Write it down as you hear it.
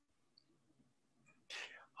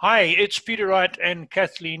Hi, it's Peter Wright and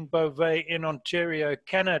Kathleen Beauvais in Ontario,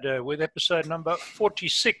 Canada, with episode number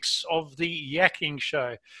 46 of the Yakking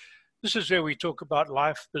Show. This is where we talk about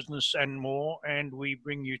life, business, and more, and we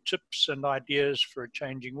bring you tips and ideas for a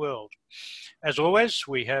changing world. As always,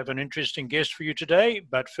 we have an interesting guest for you today,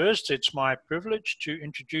 but first, it's my privilege to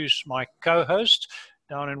introduce my co-host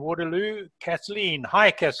down in Waterloo, Kathleen. Hi,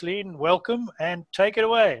 Kathleen. Welcome, and take it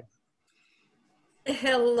away.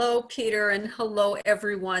 Hello, Peter, and hello,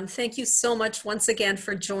 everyone. Thank you so much once again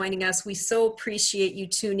for joining us. We so appreciate you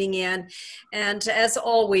tuning in. And as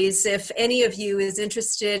always, if any of you is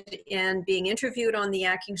interested in being interviewed on the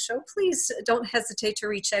Yakking Show, please don't hesitate to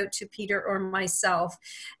reach out to Peter or myself,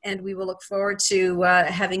 and we will look forward to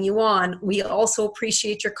having you on. We also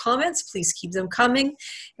appreciate your comments. Please keep them coming,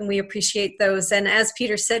 and we appreciate those. And as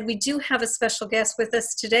Peter said, we do have a special guest with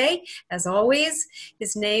us today, as always.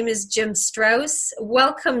 His name is Jim Strauss.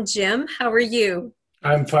 Welcome, Jim. How are you?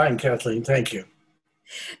 I'm fine, Kathleen. Thank you.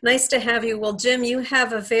 Nice to have you. Well, Jim, you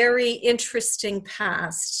have a very interesting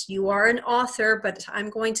past. You are an author, but I'm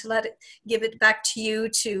going to give it back to you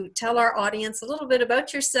to tell our audience a little bit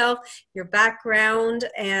about yourself, your background,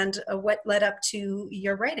 and what led up to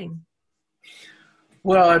your writing.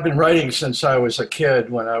 Well, I've been writing since I was a kid.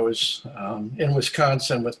 When I was in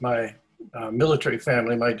Wisconsin with my military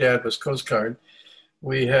family, my dad was Coast Guard.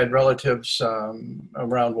 We had relatives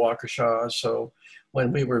around Waukesha, so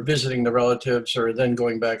when we were visiting the relatives or then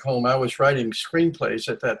going back home, I was writing screenplays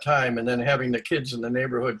at that time and then having the kids in the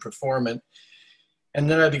neighborhood perform it. And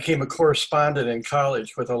then I became a correspondent in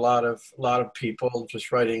college with a lot of people,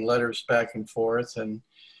 just writing letters back and forth, and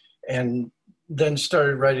then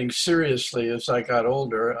started writing seriously as I got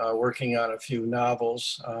older, working on a few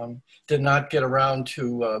novels. Did not get around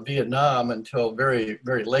to Vietnam until very,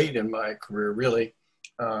 very late in my career, really.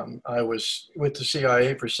 I was with the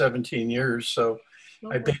CIA for 17 years, so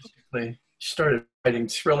I basically started writing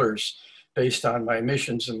thrillers based on my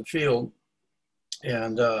missions in the field,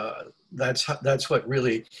 and that's what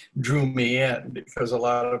really drew me in, because a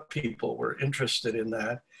lot of people were interested in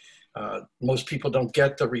that. Most people don't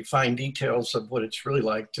get the refined details of what it's really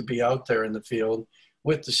like to be out there in the field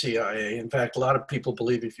with the CIA. In fact, a lot of people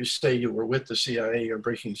believe if you say you were with the CIA, you're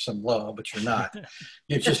breaking some law, but you're not.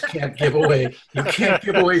 You just can't give away,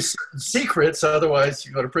 certain secrets, otherwise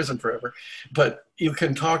you go to prison forever. But you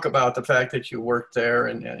can talk about the fact that you worked there,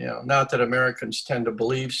 and not that Americans tend to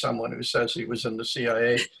believe someone who says he was in the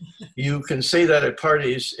CIA. You can say that at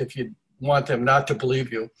parties if you want them not to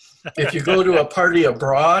believe you. If you go to a party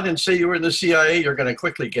abroad and say you were in the CIA, you're going to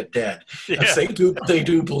quickly get dead. Yeah. They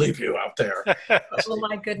do believe you out there. Oh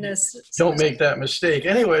my goodness. Don't make that mistake.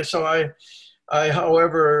 Anyway, so I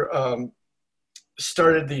however,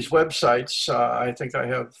 started these websites. I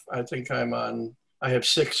have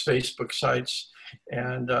 6 Facebook sites,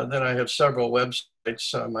 and then I have several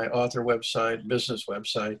websites, my author website, business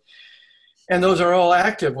website. And those are all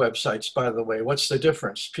active websites, by the way. What's the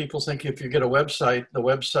difference? People think if you get a website, the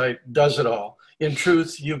website does it all. In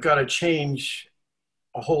truth, you've got to change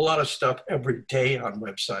a whole lot of stuff every day on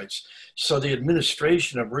websites. So the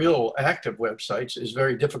administration of real active websites is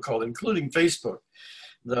very difficult, including Facebook.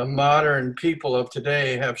 The modern people of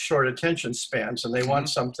today have short attention spans, and they want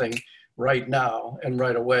something right now and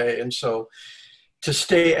right away. And so to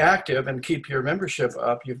stay active and keep your membership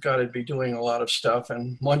up, you've got to be doing a lot of stuff.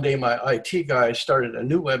 And one day my IT guy started a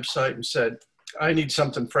new website and said, I need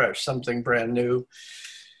something fresh, something brand new.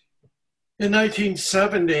 In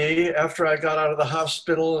 1970, after I got out of the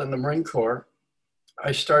hospital in the Marine Corps,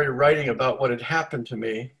 I started writing about what had happened to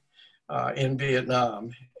me in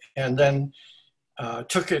Vietnam, and then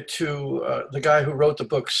took it to the guy who wrote the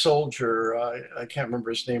book Soldier. I can't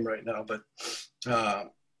remember his name right now,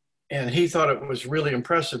 but and he thought it was really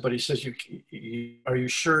impressive, but he says, are you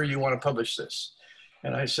sure you want to publish this?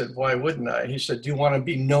 And I said, why wouldn't I? He said, do you want to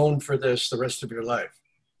be known for this the rest of your life?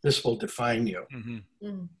 This will define you. Mm-hmm.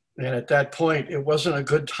 Mm. And at that point, it wasn't a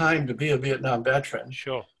good time to be a Vietnam veteran.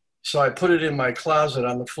 Sure. So I put it in my closet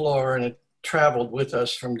on the floor, and it traveled with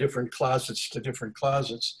us from different closets to different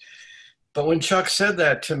closets. But when Chuck said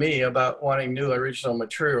that to me about wanting new original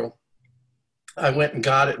material, I went and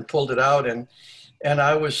got it and pulled it out, and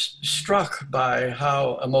I was struck by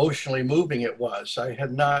how emotionally moving it was. I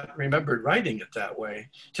had not remembered writing it that way.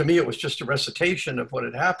 To me, it was just a recitation of what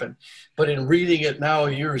had happened. But in reading it now,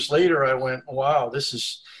 years later, I went, wow, this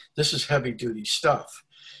is heavy duty stuff.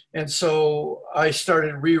 And so I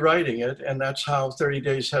started rewriting it, and that's how 30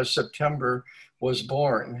 Days Has September was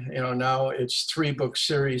born. Now it's 3-book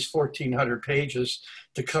series, 1,400 pages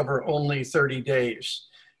to cover only 30 days.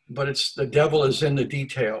 But the devil is in the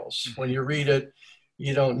details. When you read it,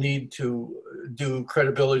 You don't need to do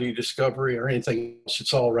credibility discovery or anything else.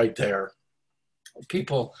 It's all right there.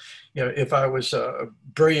 People, if I was a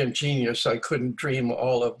brilliant genius, I couldn't dream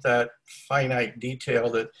all of that finite detail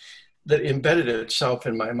that embedded itself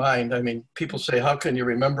in my mind. I mean, people say, how can you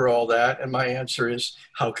remember all that? And my answer is,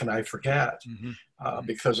 how can I forget?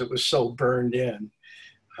 Because it was so burned in.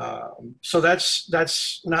 So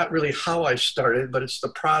that's not really how I started, but it's the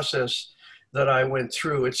process that I went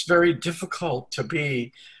through. It's very difficult to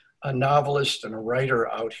be a novelist and a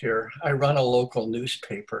writer out here. I run a local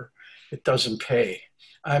newspaper. It doesn't pay.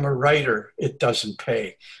 I'm a writer. It doesn't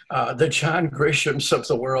pay. The John Grishams of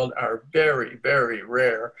the world are very, very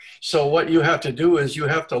rare. So what you have to do is you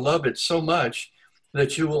have to love it so much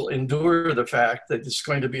that you will endure the fact that it's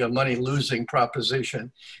going to be a money-losing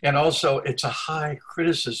proposition. And also, it's a high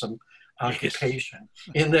criticism occupation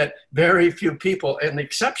in that very few people, and the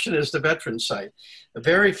exception is the veteran site,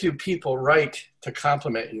 very few people write to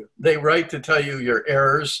compliment you. They write to tell you your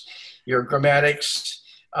errors, your grammatics,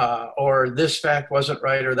 or this fact wasn't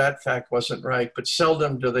right or that fact wasn't right, but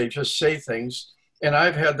seldom do they just say things. And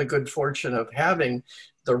I've had the good fortune of having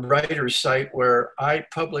the writer's site where I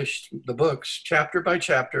published the books chapter by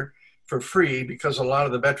chapter for free, because a lot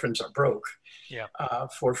of the veterans are broke,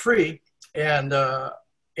 for free. And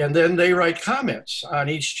then they write comments on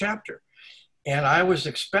each chapter. And I was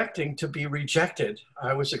expecting to be rejected.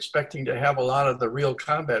 I was expecting to have a lot of the real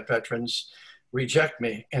combat veterans reject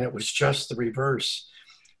me. And it was just the reverse.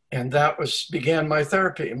 And that began my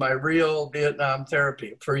therapy, my real Vietnam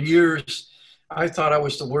therapy. For years, I thought I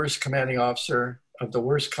was the worst commanding officer of the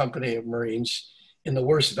worst company of Marines in the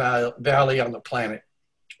worst valley on the planet.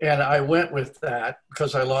 And I went with that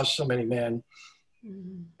because I lost so many men,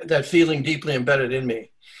 that feeling deeply embedded in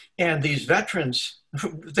me. And these veterans,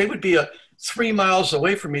 they would be 3 miles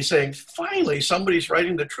away from me saying, finally, somebody's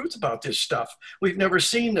writing the truth about this stuff. We've never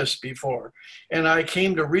seen this before. And I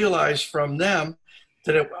came to realize from them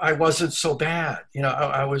that I wasn't so bad.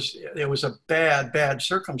 It was a bad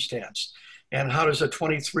circumstance. And how does a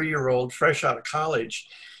 23-year-old fresh out of college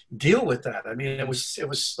deal with that? I mean, it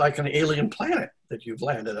was like an alien planet that you've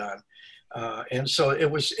landed on. And so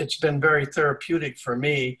it's been very therapeutic for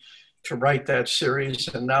me to write that series.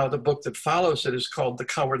 And now the book that follows it is called The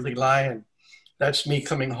Cowardly Lion. That's me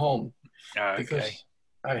coming home. Because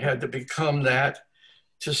I had to become that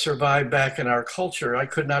to survive back in our culture. I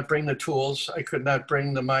could not bring the tools. I could not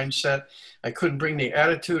bring the mindset. I couldn't bring the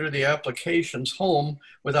attitude or the applications home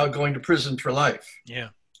without going to prison for life. Yeah.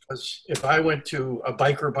 Because if I went to a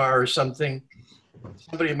biker bar or something,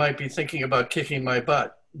 somebody might be thinking about kicking my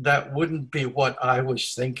butt. That wouldn't be what I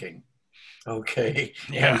was thinking. Okay.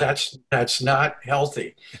 Yeah. And that's not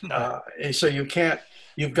healthy. No. So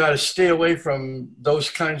you've got to stay away from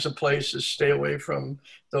those kinds of places, stay away from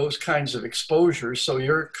those kinds of exposures. So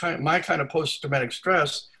my kind of post-traumatic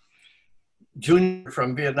stress, junior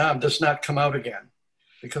from Vietnam, does not come out again,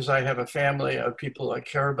 because I have a family of people I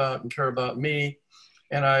care about and care about me.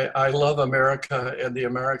 And I love America and the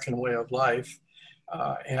American way of life.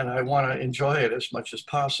 And I want to enjoy it as much as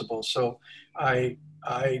possible. So I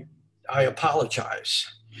apologize.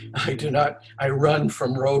 I run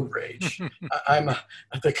from road rage. I'm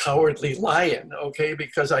the cowardly lion, okay?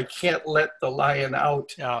 Because I can't let the lion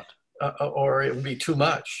out. Or it would be too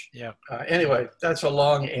much. Yeah. Anyway, that's a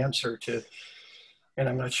long answer and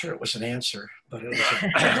I'm not sure it was an answer, but it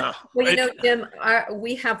was. Well, Jim,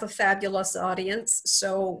 we have a fabulous audience,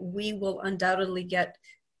 so we will undoubtedly get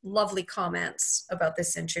lovely comments about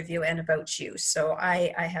this interview and about you. So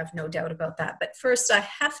I have no doubt about that. But first, I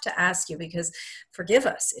have to ask you, because forgive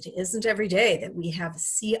us, it isn't every day that we have a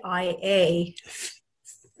CIA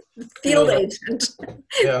field agent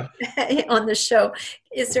on the show.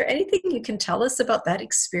 Is there anything you can tell us about that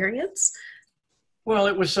experience? Well,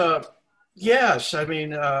 it was, yes. I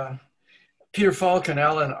mean, Peter Falk and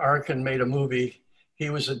Alan Arkin made a movie. He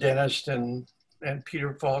was a dentist, and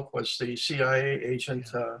Peter Falk was the CIA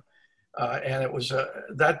agent. And it was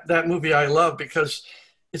that movie I love because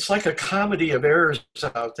it's like a comedy of errors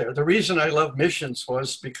out there. The reason I love Missions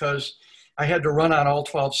was because I had to run on all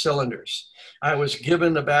 12 cylinders. I was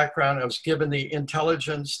given the background, I was given the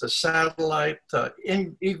intelligence, the satellite, the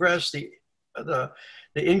ingress, the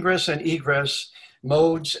ingress and egress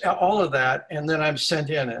modes, all of that, and then I'm sent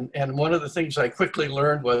in. And one of the things I quickly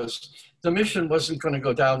learned was the mission wasn't going to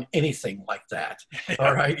go down anything like that.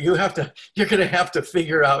 All right, you're going to have to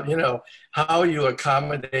figure out, how you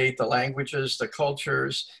accommodate the languages, the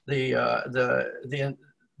cultures, the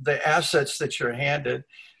assets that you're handed,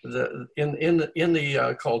 in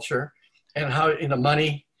the culture, and how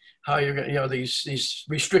money, how you're going to, these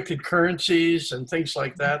restricted currencies and things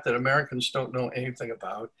like that Americans don't know anything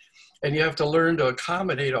about. And you have to learn to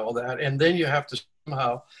accommodate all that. And then you have to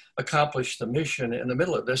somehow accomplish the mission in the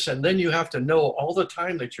middle of this. And then you have to know all the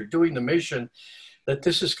time that you're doing the mission that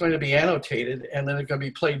this is going to be annotated and then it's going to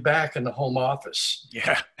be played back in the home office.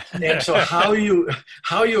 Yeah. And so how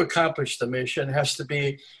you accomplish the mission has to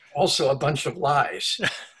be also a bunch of lies,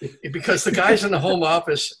 because the guys in the home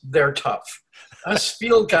office, they're tough. Us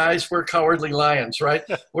field guys, we're cowardly lions, right?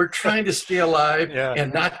 We're trying to stay alive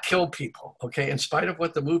and not kill people, okay? In spite of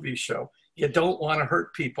what the movies show, you don't want to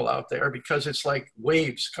hurt people out there because it's like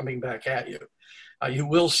waves coming back at you. You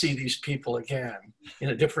will see these people again in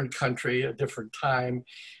a different country, a different time.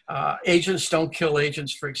 Agents don't kill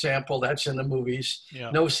agents, for example. That's in the movies.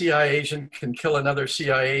 Yeah. No CIA agent can kill another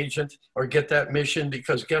CIA agent or get that mission,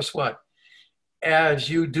 because guess what? As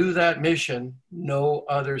you do that mission, no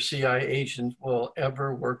other CIA agent will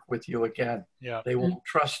ever work with you again. Yeah. They won't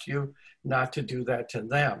trust you not to do that to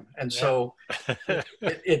them. And so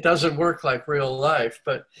it doesn't work like real life,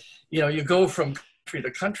 but you go from country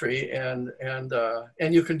to country and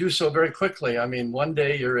you can do so very quickly. I mean, one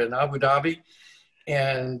day you're in Abu Dhabi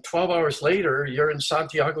and 12 hours later you're in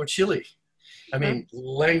Santiago, Chile. I mean,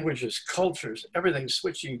 languages, cultures, everything's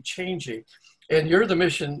switching, changing, and you're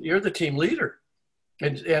the team leader.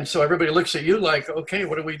 And so everybody looks at you like, okay,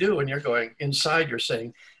 what do we do? And you're going, inside you're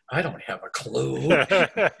saying, I don't have a clue.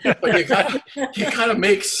 But you gotta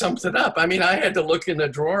make something up. I mean, I had to look in the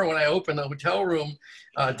drawer when I opened the hotel room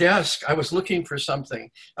desk. I was looking for something.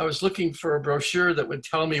 I was looking for a brochure that would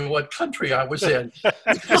tell me what country I was in.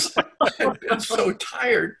 Because I'd been so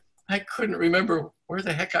tired, I couldn't remember where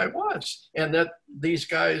the heck I was. And that these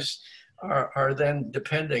guys are then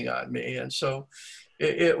depending on me. And so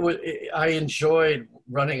I enjoyed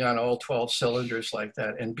running on all 12 cylinders like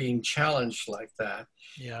that and being challenged like that.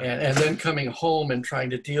 Yeah. And then coming home and trying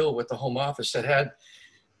to deal with the home office that had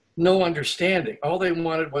no understanding. All they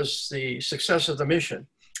wanted was the success of the mission,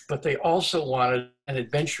 but they also wanted an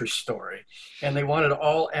adventure story, and they wanted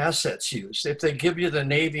all assets used. If they give you the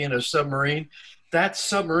Navy and a submarine, that's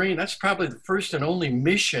probably the first and only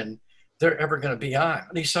mission they're ever going to be on.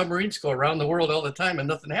 These submarines go around the world all the time and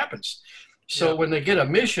nothing happens. So when they get a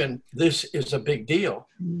mission, this is a big deal.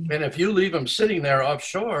 And if you leave them sitting there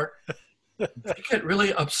offshore, they get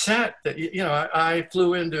really upset. That I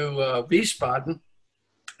flew into Wiesbaden,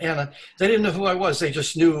 and they didn't know who I was. They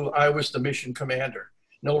just knew I was the mission commander.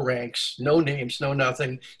 No ranks, no names, no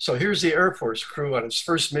nothing. So here's the Air Force crew on its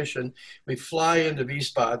first mission. We fly into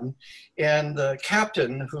Wiesbaden, and the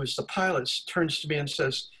captain, who's the pilot, turns to me and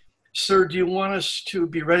says, "Sir, do you want us to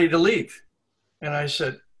be ready to leave?" And I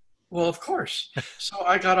said, "Well, of course." So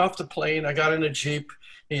I got off the plane. I got in a Jeep.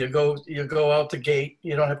 You go out the gate.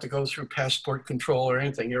 You don't have to go through passport control or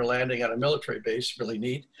anything. You're landing on a military base, really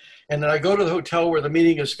neat. And then I go to the hotel where the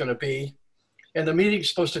meeting is going to be. And the meeting's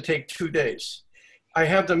supposed to take 2 days. I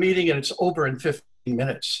have the meeting and it's over in 15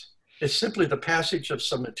 minutes. It's simply the passage of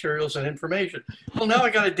some materials and information. Well, now I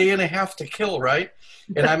got a day and a half to kill, right?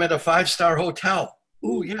 And I'm at a 5-star hotel.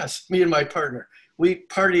 Ooh, yes, me and my partner. We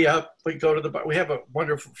party up, we go to the bar, we have a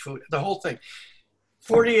wonderful food, the whole thing.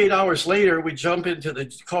 48 hours later, we jump into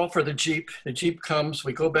the call for the Jeep. The Jeep comes,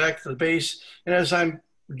 we go back to the base. And as I'm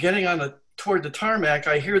getting toward the tarmac,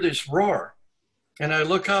 I hear this roar. And I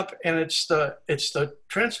look up and it's the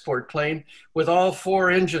transport plane with all 4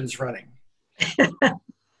 engines running.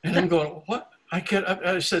 And I'm going, what? I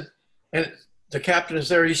said, and the captain is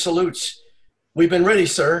there, he salutes. "We've been ready,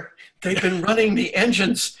 sir. They've been running the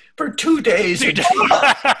engines for 2 days." And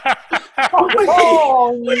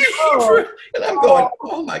I'm going,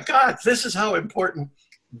 oh my God, this is how important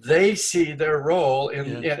they see their role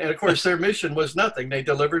in. And of course, their mission was nothing. They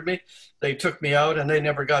delivered me, they took me out, and they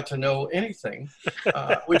never got to know anything,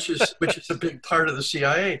 which is a big part of the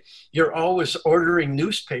CIA. You're always ordering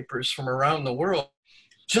newspapers from around the world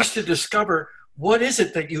just to discover what is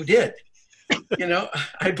it that you did.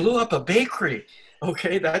 I blew up a bakery.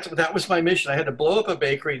 Okay, that was my mission. I had to blow up a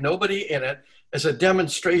bakery, nobody in it, as a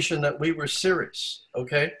demonstration that we were serious,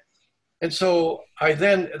 okay? And so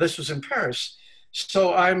this was in Paris.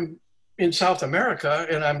 So I'm in South America,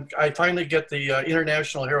 and I finally get the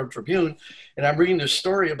International Herald Tribune, and I'm reading this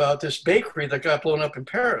story about this bakery that got blown up in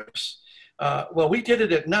Paris. Well, we did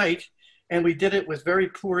it at night, and we did it with very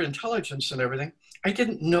poor intelligence and everything. I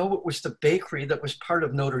didn't know it was the bakery that was part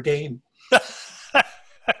of Notre Dame.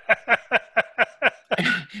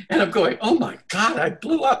 And I'm going, oh my God, I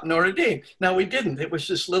blew up Notre Dame. Now we didn't. It was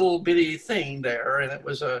this little bitty thing there, and it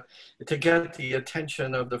was to get the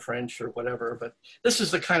attention of the French or whatever. But this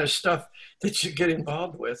is the kind of stuff that you get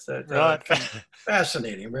involved with that Right. can be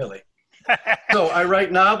fascinating, really. So I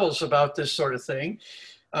write novels about this sort of thing.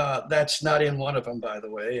 That's not in one of them, by the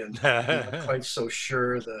way, and I'm not quite so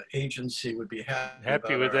sure the agency would be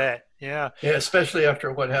Happy with that. Yeah. Yeah, especially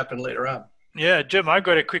after what happened later on. Yeah, Jim, I've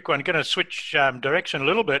got a quick one. Going to switch direction a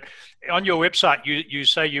little bit. On your website, you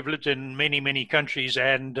say you've lived in many, many countries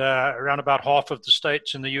and around about half of the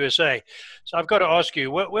states in the USA. So I've got to ask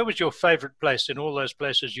you, where was your favorite place in all those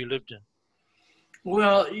places you lived in?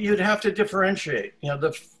 Well, you'd have to differentiate. You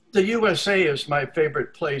know, the USA is my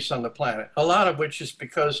favorite place on the planet, a lot of which is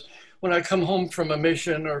because when I come home from a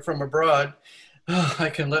mission or from abroad, I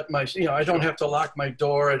can let I don't have to lock my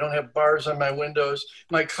door. I don't have bars on my windows.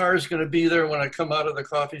 My car's going to be there when I come out of the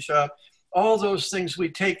coffee shop. All those things we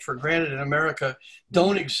take for granted in America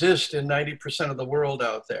don't exist in 90% of the world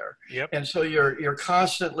out there. Yep. And so you're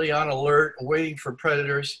constantly on alert, waiting for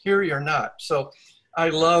predators. Here you're not. So I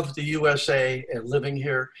love the USA and living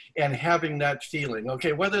here and having that feeling.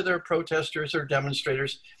 Okay, whether they're protesters or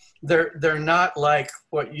demonstrators, they're not like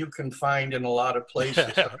what you can find in a lot of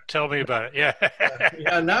places. Tell me about it. Yeah.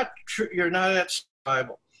 You're not at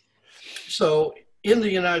survival. So in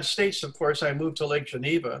the United States, of course, I moved to Lake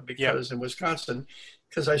Geneva in Wisconsin,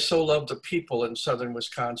 because I so love the people in southern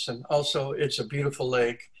Wisconsin. Also, it's a beautiful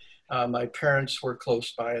lake. My parents were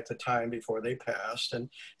close by at the time before they passed, and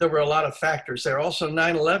there were a lot of factors there. Also,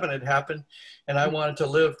 9/11 had happened, and I wanted to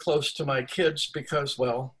live close to my kids because,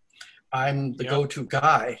 well, I'm the go-to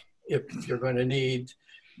guy. If you're going to need,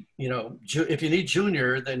 if you need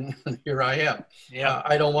junior, then here I am. Yeah.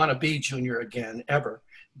 I don't want to be junior again, ever,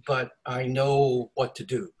 but I know what to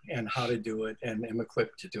do and how to do it and am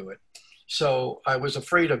equipped to do it. So I was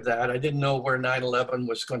afraid of that. I didn't know where 9/11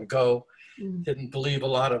 was going to go. Didn't believe a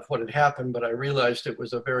lot of what had happened, but I realized it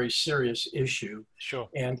was a very serious issue. Sure.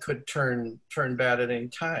 And could turn bad at any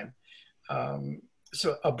time.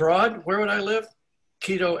 So abroad, where would I live?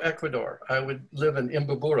 Quito, Ecuador. I would live in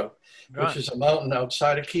Imbabura, which is a mountain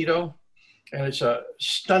outside of Quito. And it's a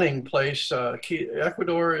stunning place.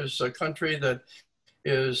 Ecuador is a country that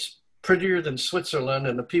is prettier than Switzerland,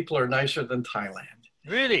 and the people are nicer than Thailand.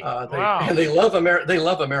 Really? Wow. And they love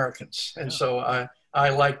Americans. And so I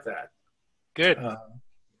like that. Good.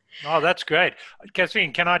 Oh, that's great.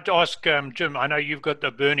 Kathleen, can I ask Jim, I know you've got the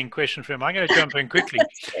burning question for him. I'm going to jump in quickly.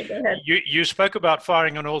 Go ahead. You spoke about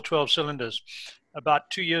firing on all 12 cylinders. About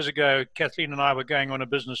 2 years ago, Kathleen and I were going on a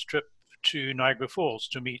business trip to Niagara Falls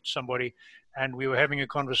to meet somebody, and we were having a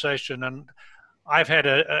conversation. And I've had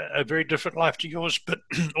a very different life to yours, but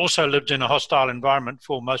also lived in a hostile environment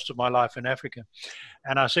for most of my life in Africa.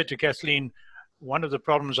 And I said to Kathleen, one of the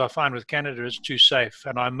problems I find with Canada is too safe,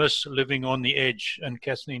 and I miss living on the edge. And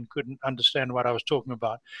Kathleen couldn't understand what I was talking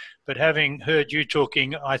about. But having heard you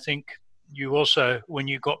talking, I think you also, when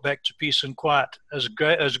you got back to peace and quiet, as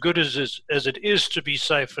good as it is to be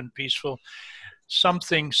safe and peaceful, some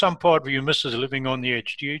part of you misses living on the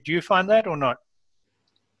edge. Do you find that or not?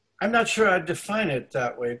 I'm not sure I'd define it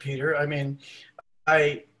that way, Peter. I mean,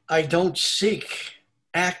 I don't seek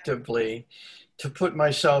actively to put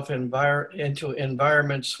myself into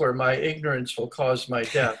environments where my ignorance will cause my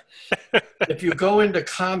death. If you go into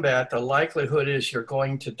combat, the likelihood is you're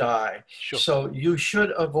going to die. Sure. So you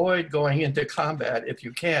should avoid going into combat if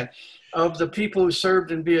you can. Of the people who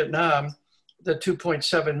served in Vietnam, the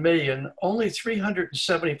 2.7 million, only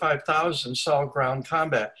 375,000 saw ground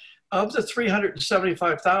combat. Of the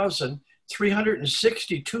 375,000,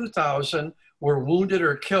 362,000 were wounded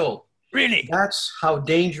or killed. Really? That's how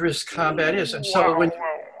dangerous combat is. And so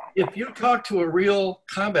if you talk to a real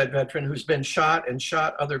combat veteran who's been shot and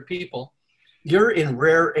shot other people, you're in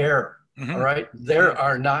rare air, all right? There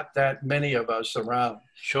are not that many of us around.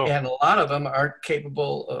 Sure. And a lot of them aren't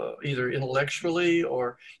capable either intellectually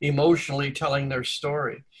or emotionally telling their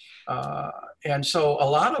story. And so a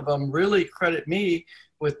lot of them really credit me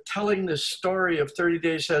with telling this story of 30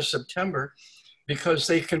 Days as September, because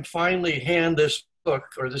they can finally hand this book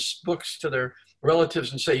or this books to their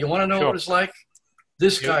relatives and say, you want to know what it's like?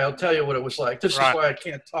 This guy will tell you what it was like. This is why I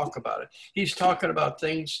can't talk about it. He's talking about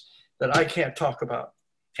things that I can't talk about.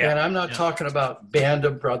 And I'm not talking about Band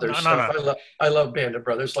of Brothers stuff. No. I love Band of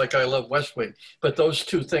Brothers like I love West Wing. But those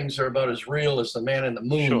two things are about as real as the man in the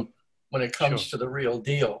moon when it comes to the real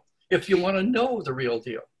deal. If you want to know the real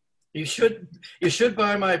deal, you should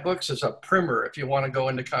buy my books as a primer if you want to go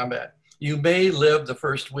into combat. You may live the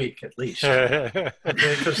first week at least,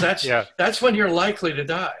 because that's when you're likely to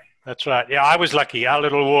die. That's right. Yeah, I was lucky. Our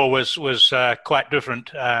little war was quite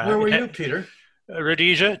different. Where were you, Peter?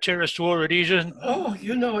 Rhodesia, terrorist war, Rhodesia. Oh,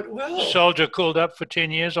 you know it well. Soldier called up for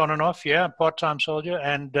 10 years on and off, yeah, part-time soldier,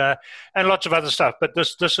 and lots of other stuff. But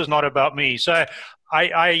this is not about me. So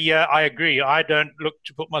I agree. I don't look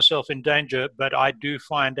to put myself in danger, but I do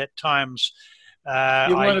find at times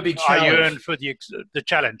You want to be I challenged. yearn for the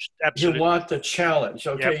challenge. Absolutely. You want the challenge,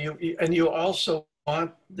 okay? Yep. And you also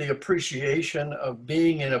want the appreciation of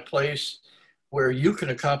being in a place where you can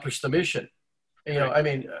accomplish the mission. You know, I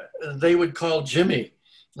mean, they would call Jimmy,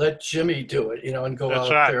 let Jimmy do it, you know, and go That's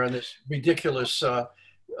out right. there on this ridiculous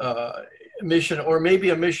mission, or maybe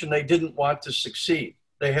a mission they didn't want to succeed.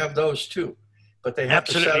 They have those too, but they have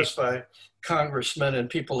Absolutely. to satisfy congressmen and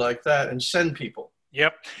people like that and send people.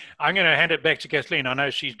 Yep. I'm going to hand it back to Kathleen. I know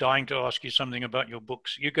she's dying to ask you something about your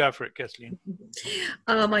books. You go for it, Kathleen.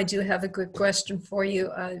 I do have a good question for you.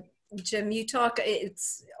 Jim, you talk,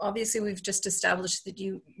 it's obviously we've just established that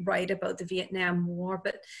you write about the Vietnam War,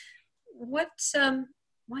 but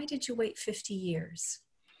why did you wait 50 years?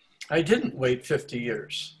 I didn't wait 50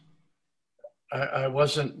 years. I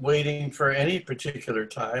wasn't waiting for any particular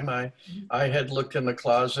time. I had looked in the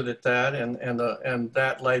closet at that and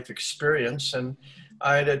that life experience, and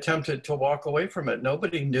I had attempted to walk away from it.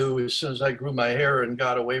 Nobody knew as soon as I grew my hair and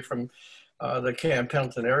got away from the Camp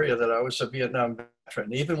Pendleton area that I was a Vietnam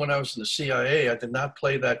veteran. Even when I was in the CIA, I did not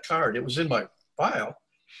play that card. It was in my file,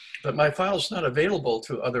 but my file is not available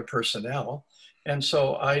to other personnel. And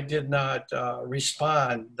so I did not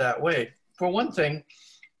respond that way. For one thing,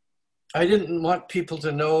 I didn't want people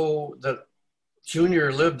to know that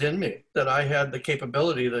Junior lived in me, that I had the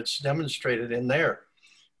capability that's demonstrated in there,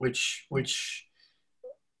 which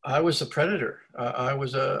I was a predator. I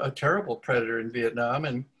was a terrible predator in Vietnam,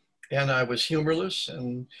 and I was humorless,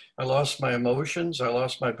 and I lost my emotions. I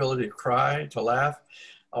lost my ability to cry, to laugh.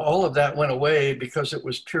 All of that went away because it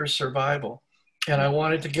was pure survival. And I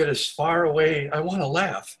wanted to get as far away. I want to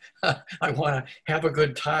laugh. I want to have a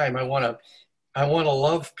good time. I want to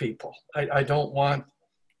love people. I don't want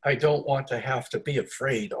to have to be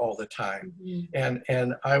afraid all the time. Mm-hmm.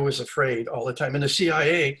 And I was afraid all the time. In the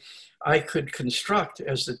CIA, I could construct,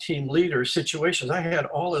 as the team leader, situations. I had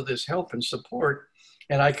all of this help and support,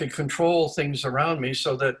 and I could control things around me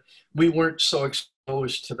so that we weren't so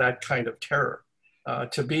exposed to that kind of terror.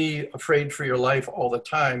 To be afraid for your life all the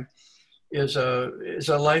time is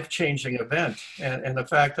a life-changing event. And the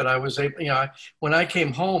fact that I was able, when I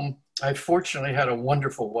came home, I fortunately had a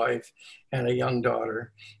wonderful wife and a young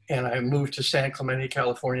daughter, and I moved to San Clemente,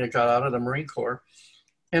 California, got out of the Marine Corps,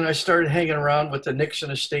 and I started hanging around with the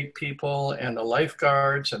Nixon estate people and the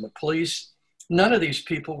lifeguards and the police. None of these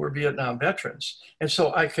people were Vietnam veterans. And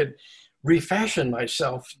so I could refashion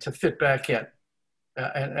myself to fit back in.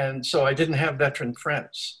 And so I didn't have veteran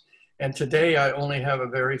friends. And today I only have a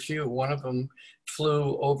very few. One of them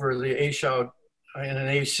flew over the Aishau in an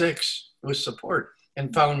A6 with support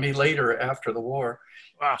and found me later after the war.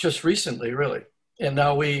 Wow. Just recently, really. And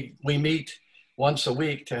now we meet once a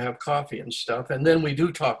week to have coffee and stuff. And then we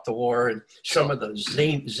do talk the war and some of the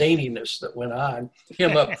zaniness that went on,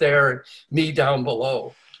 him up there and me down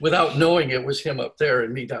below, without knowing it was him up there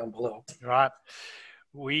and me down below. Right.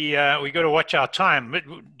 We got to watch our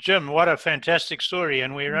time. Jim, what a fantastic story.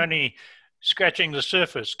 And we're only scratching the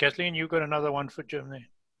surface. Kathleen, you've got another one for Jim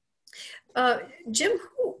there. Jim,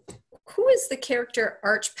 who is the character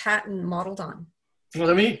Arch Patton modeled on?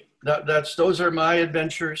 Well, me. Those are my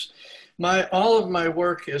adventures. All of my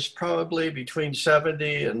work is probably between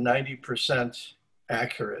 70 and 90%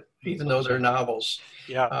 accurate, even though they're novels.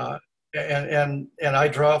 Yeah. And I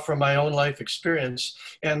draw from my own life experience.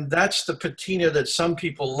 And that's the patina that some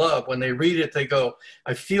people love. When they read it, they go,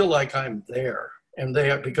 I feel like I'm there. And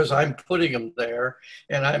because I'm putting them there,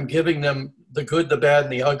 and I'm giving them the good, the bad,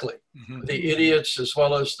 and the ugly, the idiots as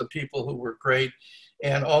well as the people who were great,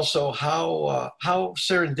 and also how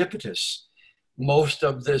serendipitous most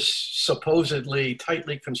of this supposedly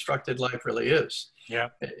tightly constructed life really is. Yeah.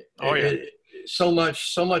 So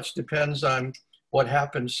much depends on what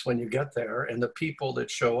happens when you get there and the people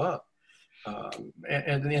that show up.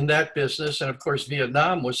 And in that business, and of course,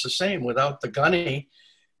 Vietnam was the same. Without the gunny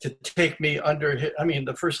to take me under, I mean,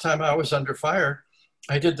 the first time I was under fire,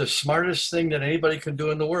 I did the smartest thing that anybody could do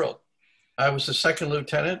in the world. I was the second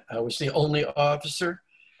lieutenant. I was the only officer.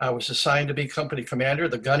 I was assigned to be company commander.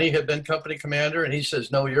 The gunny had been company commander, and he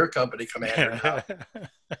says, no, you're company commander now.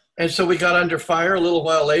 And so we got under fire a little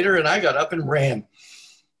while later, and I got up and ran.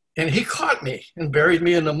 And he caught me and buried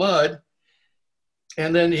me in the mud.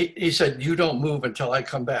 And then he said, "You don't move until I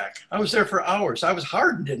come back." I was there for hours. I was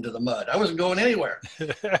hardened into the mud. I wasn't going anywhere.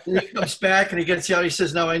 And he comes back and he gets out. He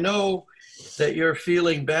says, "Now I know that you're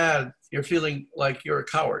feeling bad. You're feeling like you're a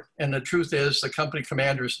coward. And the truth is the company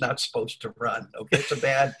commander is not supposed to run. Okay. It's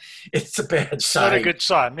a bad sign." Not a good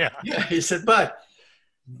sign. Yeah. Yeah. He said, "But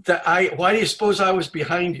why do you suppose I was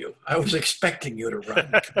behind you? I was expecting you to run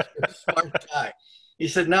because you're a smart guy." He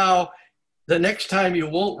said, "Now, the next time you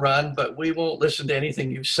won't run, but we won't listen to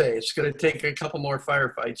anything you say. It's going to take a couple more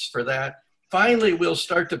firefights for that. Finally, we'll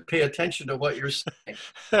start to pay attention to what you're saying."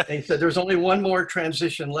 And he said, "There's only one more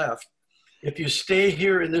transition left. If you stay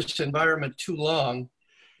here in this environment too long,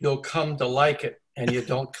 you'll come to like it, and you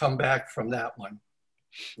don't come back from that one."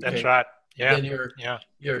 Okay? That's right. Yeah. Then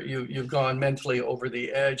you've gone mentally over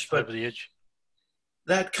the edge. But over the edge.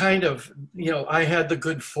 That kind of, I had the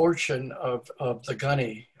good fortune of the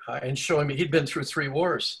gunny and showing me he'd been through 3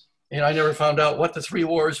 wars. And I never found out what the 3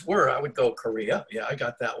 wars were. I would go, Korea. Yeah, I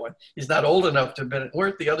got that one. He's not old enough to have been.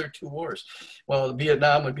 Weren't the other 2 wars? Well,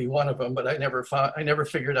 Vietnam would be one of them, but I never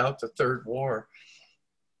figured out the 3rd war.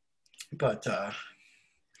 But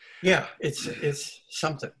yeah, it's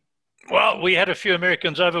something. Well, we had a few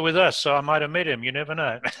Americans over with us, so I might have met him. You never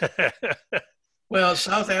know. Well,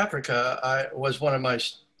 South Africa was one of my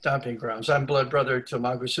stomping grounds. I'm blood brother to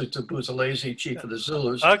Mangosuthu Buthelezi, chief of the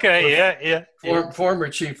Zulus. Okay, yeah. Former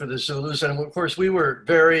chief of the Zulus. And of course, we were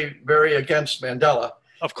very, very against Mandela.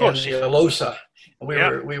 Of course. And the Alosa.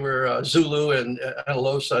 We were Zulu and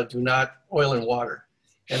Alosa do not oil and water.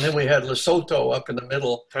 And then we had Lesotho up in the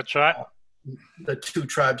middle. That's right. The 2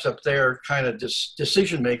 tribes up there kind of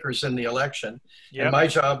decision makers in the election. Yep. And my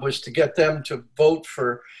job was to get them to vote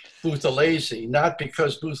for Buthelezi, not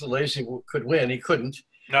because Buthelezi could win. He couldn't.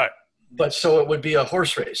 No. But so it would be a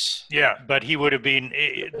horse race. Yeah, but he would have been,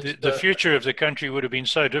 the future of the country would have been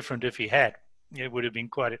so different if he had. It would have been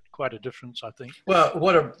quite a difference, I think. Well,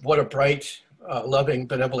 what a bright, loving,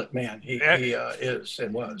 benevolent man he is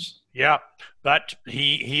and was. Yeah, but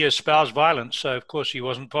he espoused violence, so of course he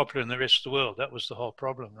wasn't popular in the rest of the world. That was the whole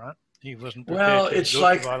problem, right? He wasn't prepared to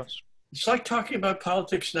absorb the violence. It's like talking about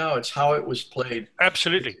politics now. It's how it was played.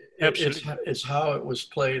 Absolutely. It's how it was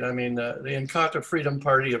played. I mean, the Inkatha Freedom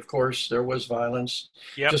Party, of course, there was violence,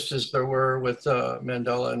 just as there were with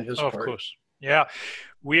Mandela and his party. Of course. Yeah.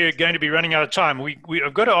 We're going to be running out of time.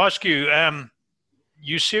 I've got to ask you,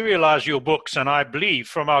 you serialize your books, and I believe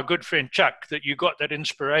from our good friend Chuck that you got that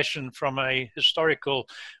inspiration from a historical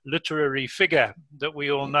literary figure that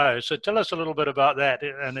we all know. So tell us a little bit about that,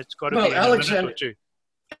 and it's got to be in a minute or 2.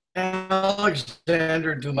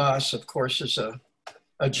 Alexander Dumas, of course, is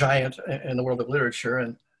a giant in the world of literature,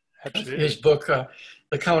 and absolutely. His book,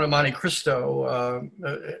 The Count of Monte Cristo,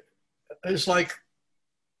 is like,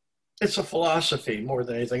 it's a philosophy more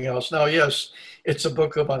than anything else. Now, yes, it's a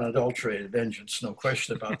book of unadulterated vengeance, no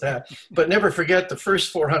question about that. But never forget the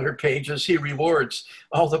first 400 pages, he rewards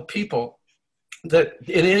all the people that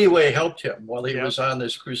in any way helped him while he was on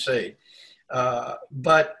this crusade.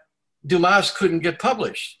 But Dumas couldn't get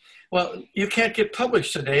published. Well, you can't get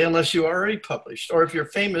published today unless you are already published. Or if you're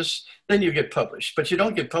famous, then you get published. But you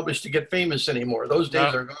don't get published to get famous anymore. Those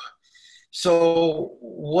days are gone. So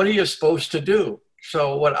what are you supposed to do?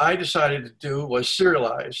 So what I decided to do was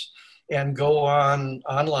serialize and go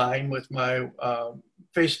online with my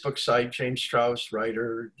Facebook site, James Strauss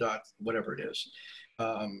Writer. Whatever it is.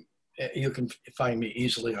 You can find me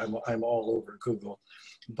easily. I'm all over Google.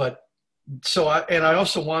 But so I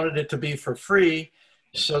also wanted it to be for free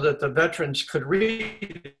so that the veterans could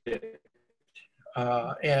read it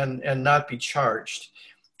and not be charged.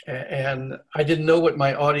 And I didn't know what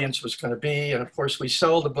my audience was going to be. And of course, we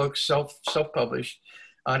sell the books self-published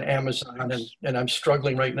on Amazon, and I'm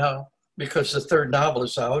struggling right now because the 3rd novel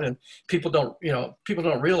is out, and people don't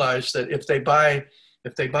realize that if they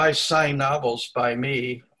buy signed novels by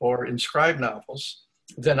me or inscribed novels,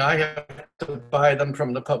 then I have to buy them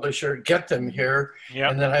from the publisher, get them here,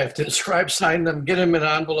 and then I have to sign them, get them in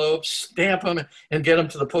envelopes, stamp them, and get them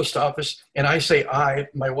to the post office. And I say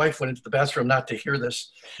my wife went into the bathroom not to hear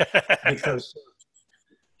this because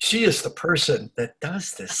she is the person that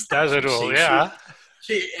does this. Does it all, yeah.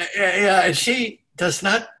 And she does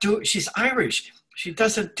not do it. She's Irish. She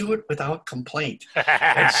doesn't do it without complaint.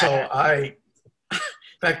 And so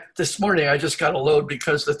in fact, this morning I just got a load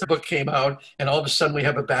because the book came out, and all of a sudden we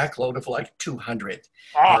have a backload of like 200.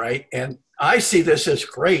 All right. And I see this as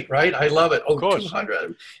great, right? I love it. Oh,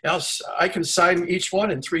 200. Else I can sign each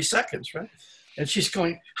one in 3 seconds, right? And she's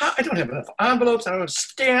going, I don't have enough envelopes. I don't have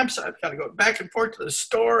stamps. I've got to go back and forth to the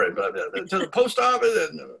store and to the post office.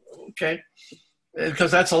 And okay.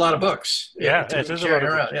 Because that's a lot of books. Yeah, it is a lot of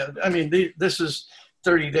books. Yeah. I mean, this is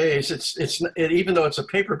 30 days. Even though it's a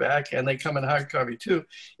paperback and they come in hardcover too,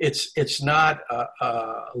 it's not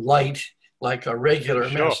light like a regular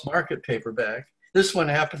mass market paperback. This one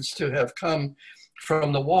happens to have come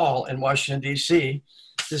from the wall in Washington, D.C.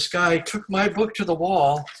 This guy took my book to the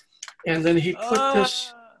wall, and then he put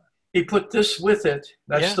this with it.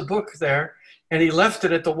 That's the book there. And he left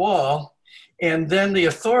it at the wall. And then the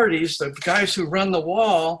authorities, the guys who run the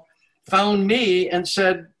wall, found me and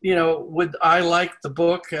said, would I like the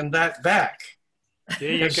book and that back?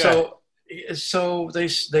 There you go. So they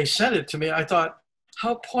sent it to me. I thought,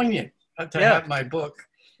 how poignant to have my book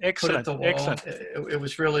put at the wall. Excellent. It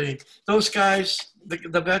was really, those guys,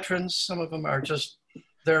 the veterans, some of them are just,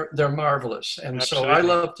 they're marvelous. And Absolutely. So I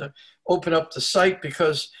love to open up the site,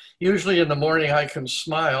 because usually in the morning I can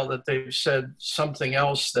smile that they've said something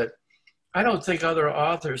else that I don't think other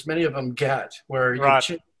authors, many of them get, where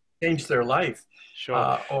you change their life.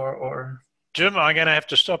 Sure. Jim, I'm going to have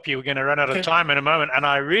to stop you. We're going to run out of time in a moment. And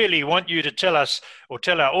I really want you to tell us, or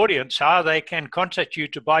tell our audience, how they can contact you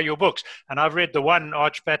to buy your books. And I've read the one,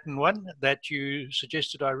 Arch Patton one, that you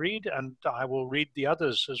suggested I read, and I will read the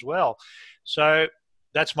others as well. So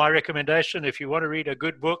that's my recommendation. If you want to read a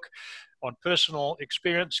good book on personal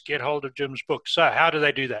experience, get hold of Jim's book. So how do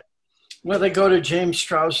they do that? Well, they go to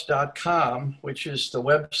jamesstrauss.com, which is the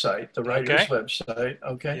website, the writer's website.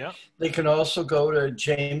 Okay. Yeah. They can also go to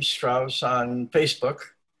James Strauss on Facebook.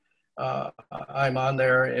 I'm on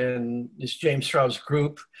there in this James Strauss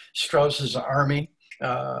group, Strauss's Army,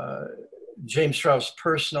 James Strauss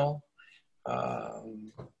Personal.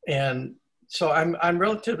 And so I'm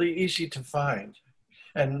relatively easy to find.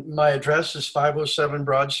 And my address is 507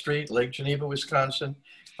 Broad Street, Lake Geneva, Wisconsin,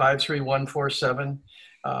 53147.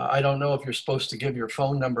 I don't know if you're supposed to give your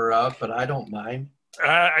phone number out, but I don't mind.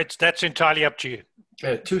 That's entirely up to you.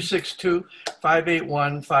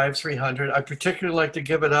 262-581-5300. I particularly like to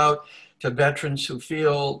give it out to veterans who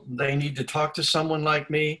feel they need to talk to someone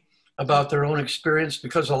like me about their own experience,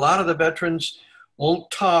 because a lot of the veterans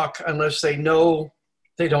won't talk unless they know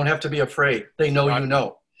they don't have to be afraid. They know you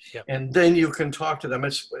know. Yep. And then you can talk to them.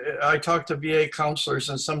 I talk to VA counselors,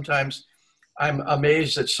 and sometimes I'm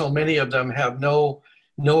amazed that so many of them have no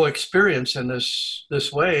experience in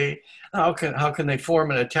this way. How can they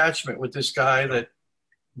form an attachment with this guy that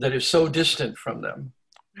is so distant from them?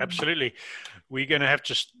 Absolutely. We're going to have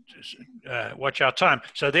to watch our time.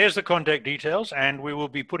 So there's the contact details, and we will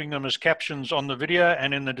be putting them as captions on the video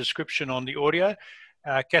and in the description on the audio.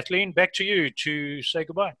 Kathleen, back to you to say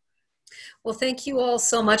goodbye. Well, thank you all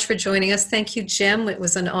so much for joining us. Thank you, Jim. It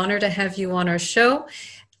was an honor to have you on our show.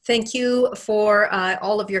 Thank you for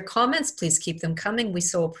all of your comments. Please keep them coming. We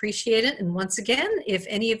so appreciate it. And once again, if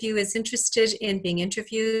any of you is interested in being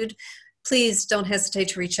interviewed, please don't hesitate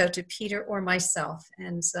to reach out to Peter or myself.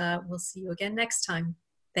 And we'll see you again next time.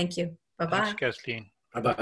 Thank you. Bye-bye. Thanks, Kathleen. Bye-bye.